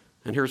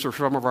 And here's where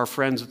some of our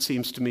friends, it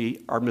seems to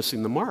me, are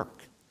missing the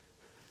mark.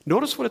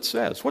 Notice what it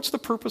says. What's the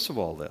purpose of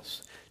all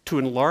this? To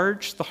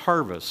enlarge the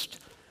harvest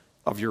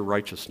of your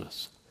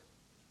righteousness.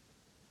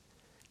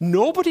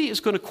 Nobody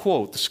is going to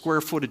quote the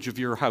square footage of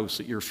your house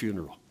at your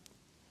funeral.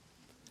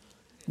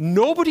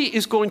 Nobody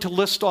is going to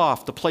list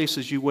off the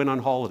places you went on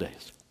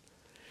holidays.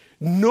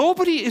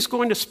 Nobody is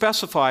going to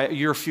specify at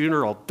your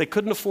funeral they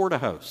couldn't afford a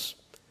house.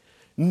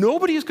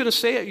 Nobody is going to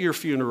say at your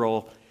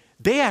funeral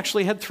they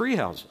actually had 3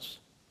 houses.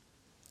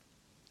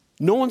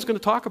 No one's going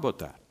to talk about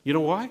that. You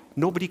know why?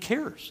 Nobody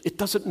cares. It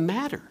doesn't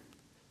matter.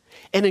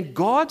 And in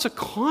God's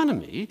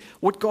economy,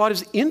 what God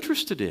is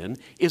interested in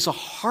is a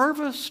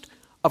harvest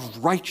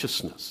of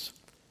righteousness.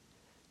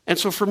 And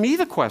so for me,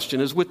 the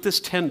question is, with this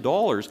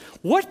 $10,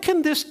 what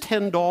can this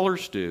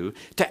 $10 do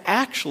to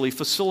actually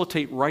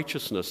facilitate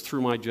righteousness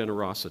through my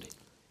generosity?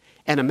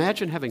 And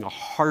imagine having a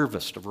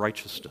harvest of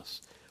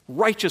righteousness.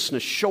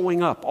 Righteousness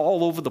showing up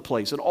all over the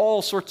place, in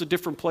all sorts of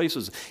different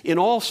places, in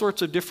all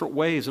sorts of different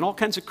ways, in all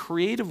kinds of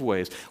creative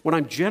ways. When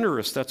I'm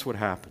generous, that's what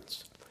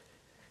happens.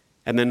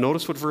 And then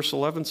notice what verse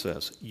 11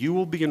 says. You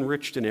will be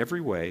enriched in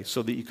every way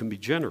so that you can be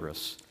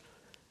generous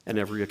on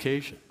every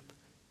occasion.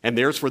 And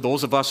there's for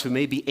those of us who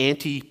may be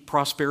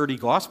anti-prosperity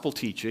gospel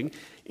teaching,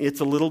 it's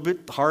a little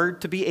bit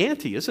hard to be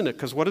anti, isn't it?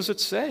 Because what does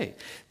it say?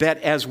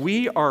 That as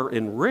we are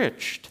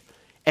enriched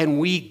and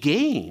we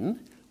gain,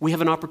 we have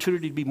an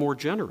opportunity to be more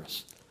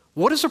generous.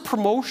 What is a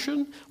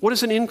promotion? What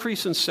is an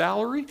increase in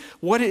salary?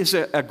 What is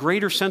a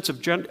greater sense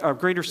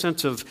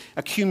of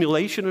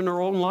accumulation in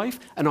our own life?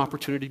 An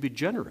opportunity to be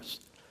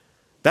generous.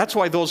 That's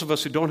why those of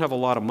us who don't have a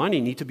lot of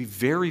money need to be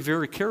very,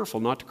 very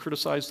careful not to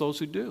criticize those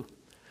who do.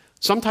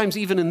 Sometimes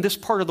even in this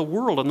part of the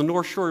world, on the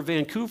North Shore of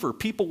Vancouver,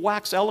 people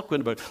wax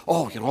eloquent about,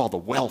 all the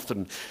wealth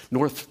in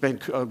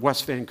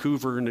West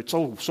Vancouver, and it's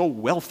so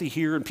wealthy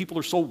here, and people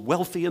are so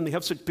wealthy, and they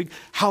have such big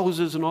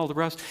houses and all the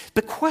rest.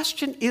 The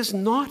question is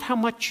not how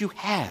much you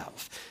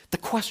have. The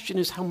question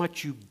is how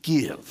much you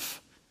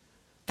give.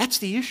 That's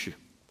the issue.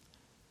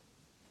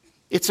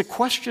 It's a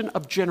question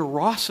of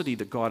generosity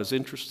that God is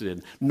interested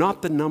in,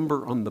 not the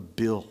number on the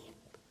bill.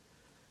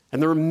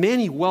 And there are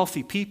many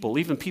wealthy people,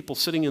 even people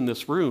sitting in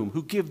this room,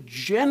 who give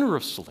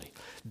generously.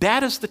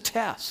 That is the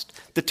test.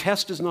 The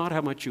test is not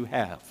how much you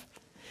have.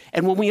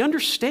 And when we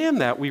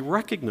understand that, we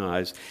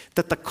recognize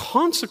that the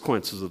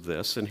consequences of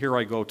this, and here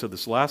I go to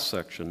this last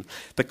section,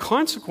 the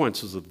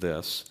consequences of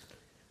this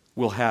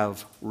will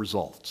have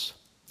results.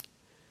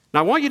 Now,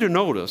 I want you to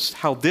notice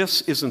how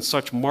this is in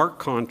such marked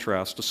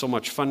contrast to so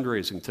much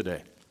fundraising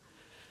today.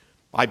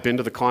 I've been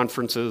to the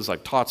conferences,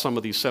 I've taught some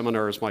of these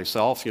seminars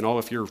myself. You know,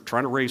 if you're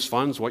trying to raise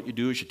funds, what you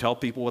do is you tell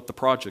people what the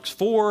project's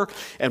for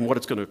and what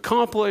it's going to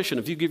accomplish, and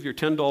if you give your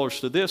 $10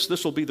 to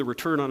this will be the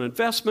return on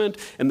investment,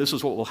 and this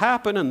is what will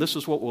happen, and this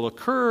is what will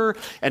occur,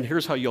 and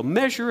here's how you'll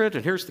measure it,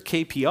 and here's the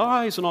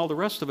KPIs and all the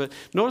rest of it.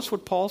 Notice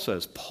what Paul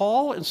says.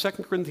 Paul in 2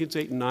 Corinthians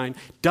 8 and 9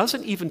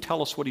 doesn't even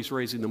tell us what he's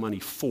raising the money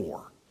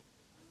for,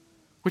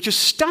 which is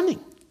stunning.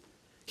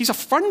 He's a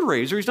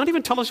fundraiser. He's not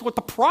even telling us what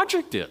the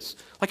project is.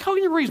 Like, how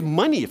can you raise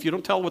money if you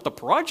don't tell what the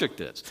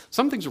project is?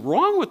 Something's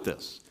wrong with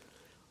this.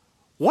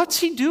 What's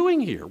he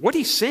doing here? What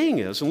he's saying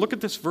is, and look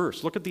at this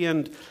verse. Look at the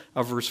end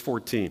of verse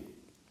 14.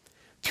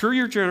 Through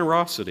your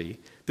generosity,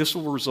 this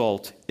will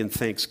result in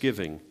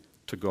thanksgiving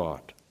to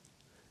God.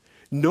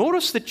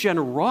 Notice that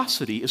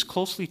generosity is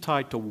closely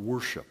tied to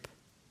worship.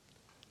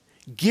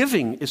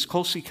 Giving is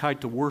closely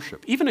tied to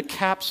worship. Even at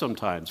CAP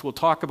sometimes, we'll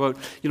talk about,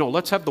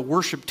 let's have the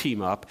worship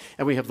team up,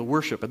 and we have the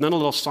worship. And then a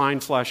little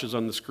sign flashes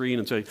on the screen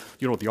and say,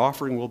 the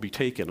offering will be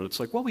taken. And it's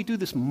like, well, we do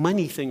this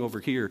money thing over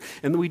here,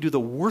 and then we do the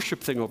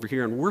worship thing over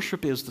here, and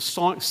worship is the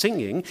song,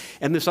 singing,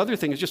 and this other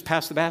thing is just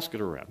pass the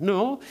basket around.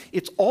 No,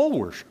 it's all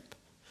worship.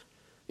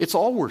 It's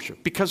all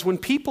worship. Because when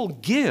people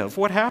give,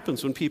 what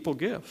happens when people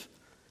give?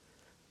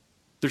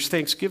 There's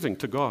thanksgiving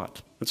to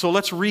God. And so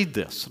let's read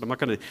this. And I'm not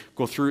going to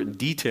go through it in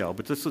detail,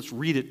 but let's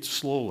read it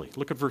slowly.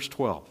 Look at verse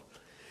 12.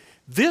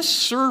 This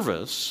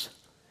service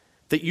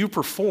that you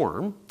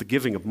perform, the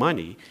giving of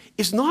money,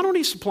 is not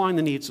only supplying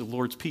the needs of the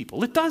Lord's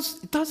people. It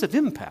does have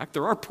impact.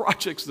 There are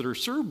projects that are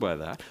served by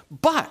that.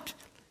 But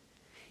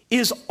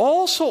is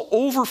also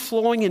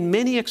overflowing in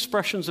many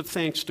expressions of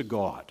thanks to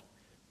God.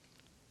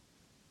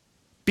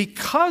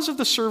 Because of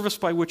the service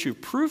by which you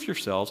prove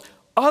yourselves,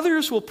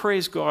 others will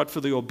praise God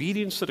for the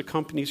obedience that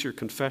accompanies your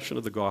confession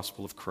of the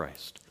gospel of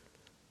Christ.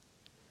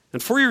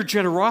 And for your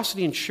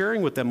generosity in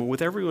sharing with them and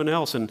with everyone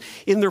else. And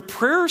in their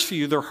prayers for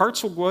you, their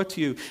hearts will go out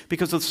to you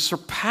because of the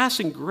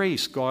surpassing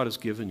grace God has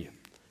given you.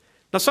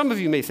 Now, some of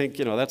you may think,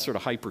 that's sort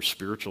of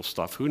hyper-spiritual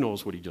stuff. Who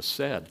knows what he just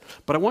said?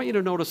 But I want you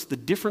to notice the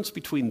difference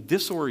between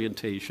this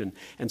orientation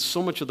and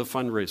so much of the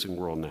fundraising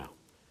world now.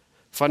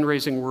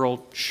 Fundraising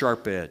world,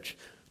 sharp edge,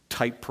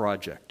 tight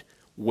project,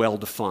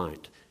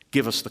 well-defined.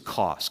 Give us the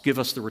cost. Give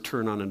us the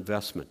return on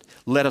investment.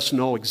 Let us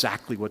know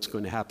exactly what's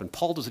going to happen.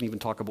 Paul doesn't even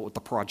talk about what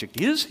the project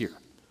is here.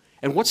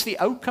 And what's the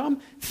outcome?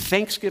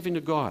 Thanksgiving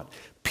to God.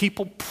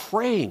 People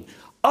praying.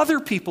 Other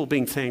people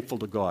being thankful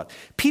to God.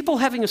 People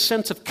having a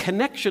sense of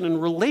connection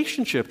and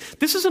relationship.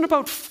 This isn't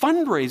about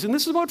fundraising.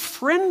 This is about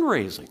friend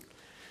raising.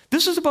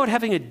 This is about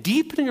having a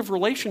deepening of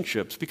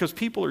relationships because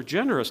people are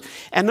generous.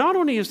 And not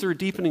only is there a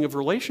deepening of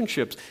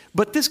relationships,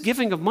 but this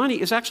giving of money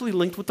is actually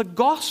linked with the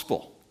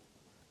gospel.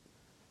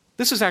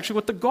 This is actually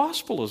what the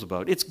gospel is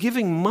about. It's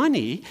giving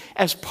money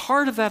as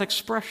part of that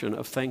expression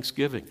of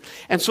thanksgiving.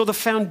 And so the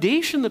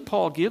foundation that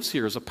Paul gives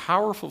here is a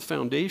powerful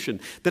foundation,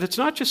 that it's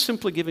not just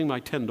simply giving my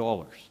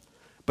 $10,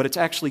 but it's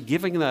actually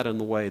giving that in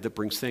the way that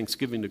brings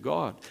thanksgiving to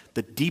God,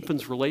 that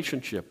deepens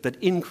relationship,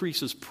 that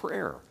increases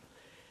prayer,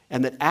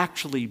 and that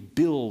actually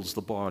builds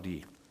the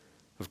body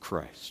of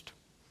Christ.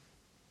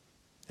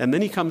 And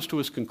then he comes to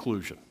his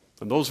conclusion.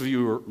 And those of you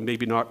who are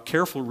maybe not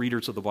careful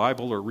readers of the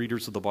Bible or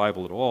readers of the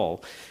Bible at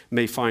all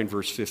may find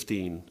verse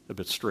 15 a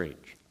bit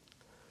strange.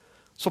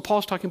 So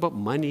Paul's talking about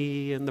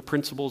money and the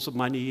principles of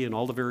money and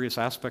all the various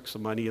aspects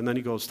of money. And then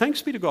he goes,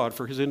 thanks be to God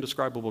for his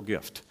indescribable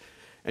gift.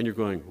 And you're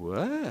going,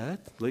 what?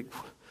 Like,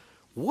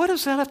 what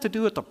does that have to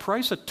do with the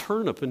price of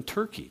turnip in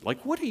Turkey?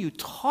 Like, what are you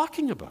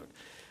talking about?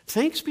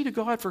 Thanks be to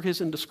God for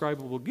his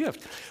indescribable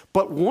gift.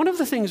 But one of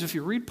the things, if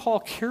you read Paul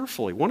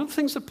carefully, one of the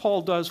things that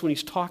Paul does when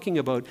he's talking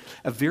about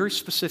a very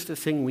specific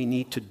thing we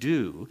need to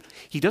do,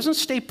 he doesn't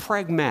stay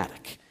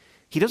pragmatic.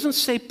 He doesn't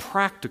say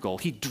practical.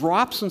 He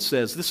drops and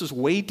says, this is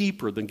way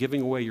deeper than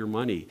giving away your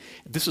money.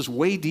 This is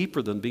way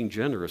deeper than being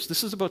generous.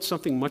 This is about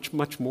something much,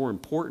 much more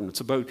important. It's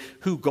about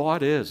who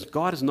God is.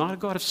 God is not a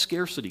God of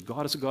scarcity.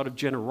 God is a God of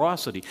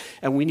generosity,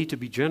 and we need to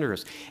be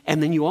generous.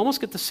 And then you almost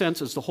get the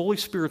sense as the Holy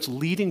Spirit's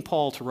leading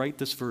Paul to write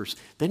this verse,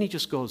 then he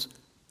just goes,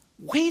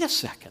 wait a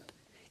second.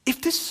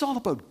 If this is all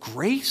about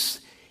grace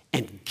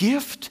and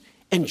gift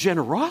and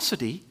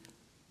generosity,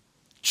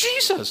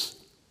 Jesus,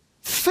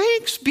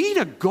 thanks be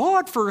to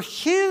God for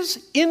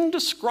his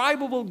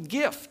indescribable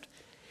gift.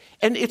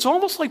 And it's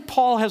almost like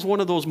Paul has one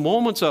of those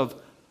moments of,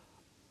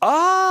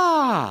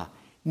 now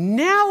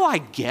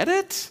I get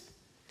it.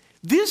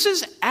 This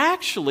is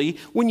actually,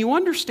 when you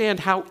understand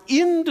how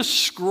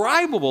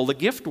indescribable the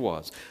gift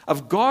was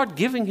of God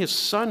giving his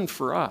son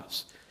for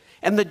us,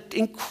 and the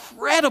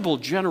incredible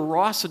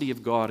generosity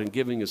of God in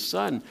giving his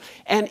son,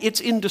 and it's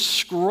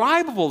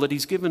indescribable that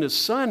he's given his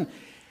son.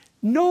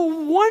 No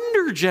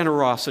wonder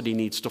generosity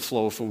needs to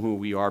flow from who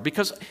we are,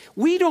 because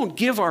we don't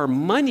give our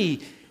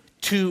money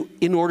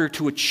in order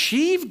to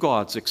achieve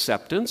God's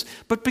acceptance,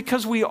 but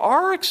because we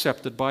are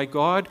accepted by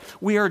God,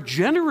 we are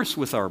generous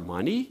with our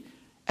money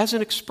as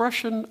an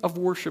expression of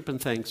worship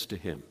and thanks to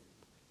him.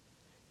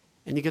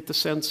 And you get the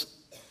sense,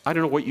 I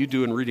don't know what you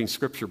do in reading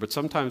Scripture, but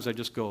sometimes I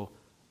just go,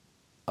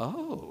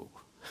 oh,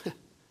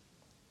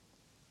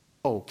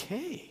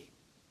 okay.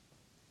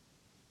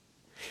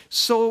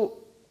 So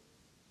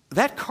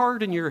that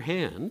card in your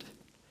hand,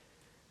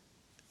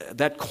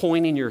 that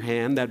coin in your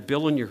hand, that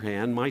bill in your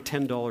hand, my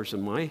 $10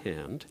 in my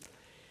hand,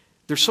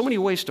 there's so many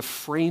ways to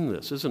frame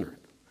this, isn't there?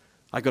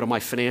 I go to my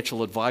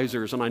financial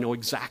advisors and I know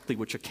exactly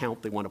which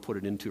account they want to put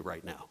it into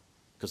right now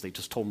because they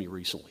just told me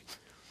recently,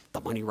 the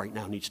money right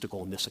now needs to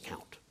go in this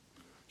account.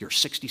 You're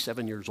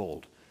 67 years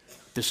old.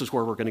 This is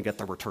where we're going to get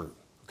the return.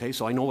 Okay,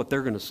 so I know what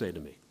they're going to say to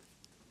me.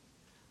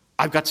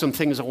 I've got some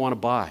things I want to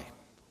buy.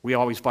 We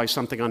always buy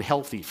something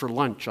unhealthy for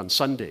lunch on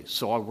Sundays.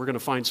 So we're going to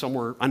find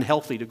somewhere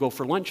unhealthy to go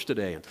for lunch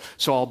today. And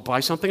so I'll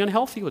buy something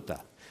unhealthy with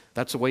that.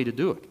 That's a way to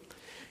do it.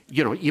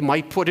 You know, you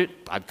might put it,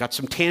 I've got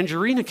some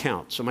tangerine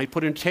accounts. I might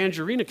put in a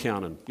tangerine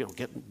account and,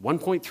 get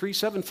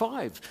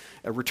 1.375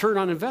 a return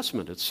on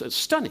investment. It's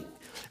stunning.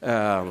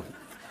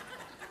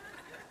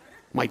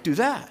 Might do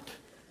that.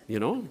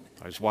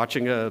 I was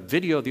watching a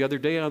video the other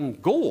day on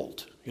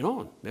gold.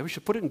 Maybe we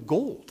should put it in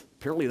gold.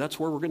 Apparently that's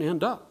where we're going to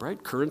end up,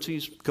 right?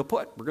 Currency's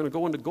kaput. We're going to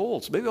go into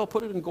gold. So maybe I'll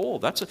put it in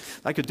gold.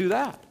 I could do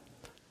that.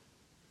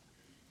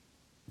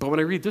 But when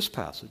I read this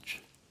passage,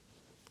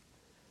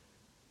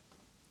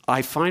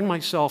 I find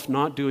myself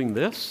not doing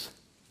this,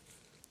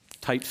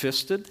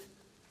 tight-fisted,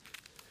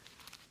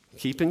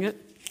 keeping it,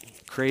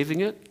 craving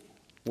it,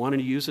 wanting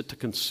to use it to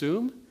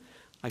consume.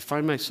 I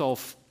find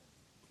myself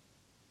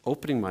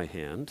opening my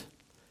hand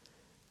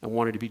and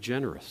wanting to be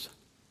generous.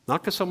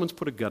 Not because someone's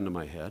put a gun to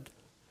my head,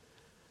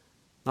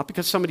 not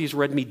because somebody's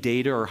read me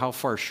data or how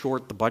far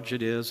short the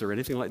budget is or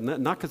anything like that,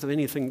 not because of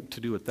anything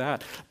to do with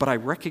that, but I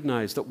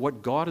recognize that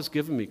what God has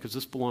given me, because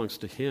this belongs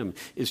to Him,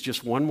 is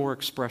just one more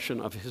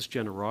expression of His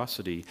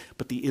generosity,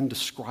 but the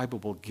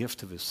indescribable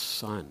gift of His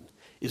Son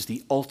is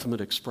the ultimate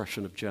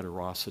expression of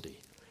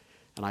generosity.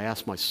 And I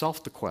ask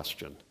myself the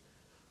question,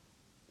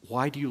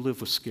 why do you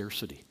live with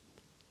scarcity?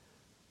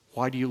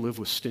 Why do you live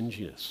with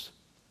stinginess?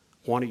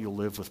 Why don't you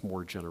live with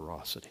more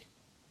generosity?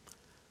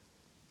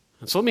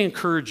 And so let me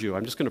encourage you.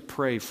 I'm just going to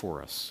pray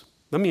for us.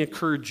 Let me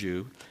encourage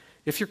you,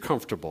 if you're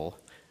comfortable,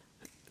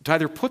 to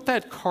either put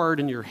that card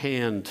in your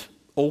hand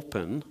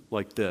open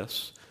like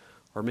this,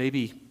 or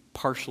maybe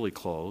partially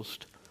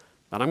closed.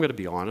 And I'm going to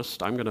be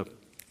honest. I'm going to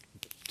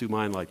do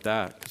mine like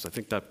that because I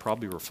think that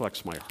probably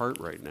reflects my heart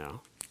right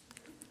now.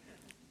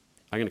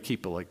 I'm going to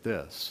keep it like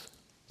this.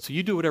 So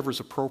you do whatever's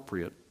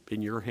appropriate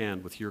in your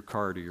hand with your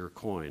card or your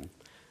coin,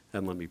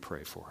 and let me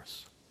pray for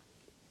us.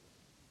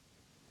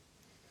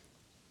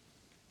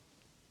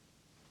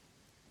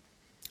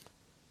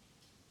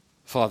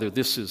 Father,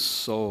 this is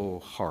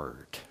so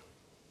hard.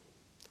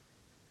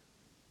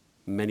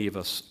 Many of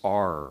us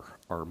are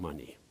our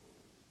money.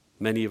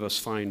 Many of us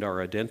find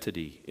our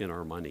identity in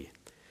our money.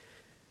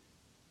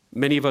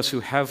 Many of us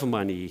who have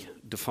money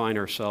define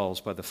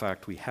ourselves by the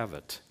fact we have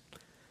it.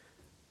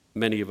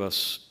 Many of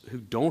us who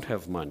don't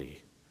have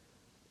money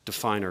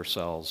define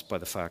ourselves by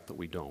the fact that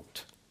we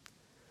don't.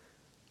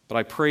 But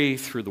I pray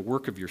through the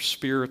work of your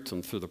Spirit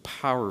and through the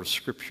power of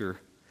Scripture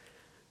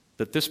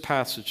that this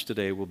passage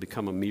today will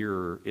become a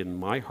mirror in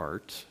my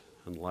heart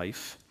and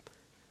life,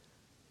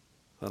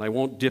 that I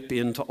won't dip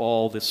into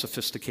all this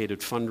sophisticated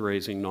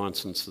fundraising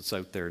nonsense that's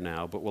out there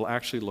now, but will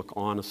actually look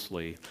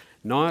honestly,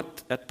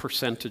 not at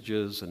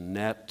percentages and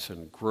net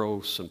and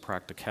gross and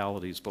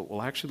practicalities, but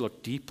will actually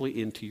look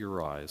deeply into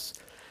your eyes,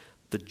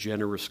 the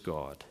generous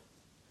God,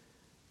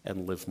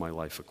 and live my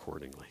life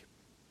accordingly.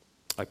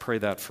 I pray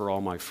that for all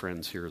my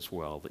friends here as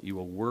well, that you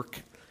will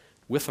work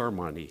with our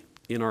money,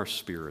 in our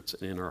spirits,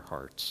 and in our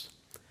hearts,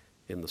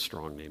 in the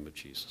strong name of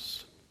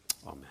Jesus.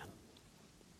 Amen.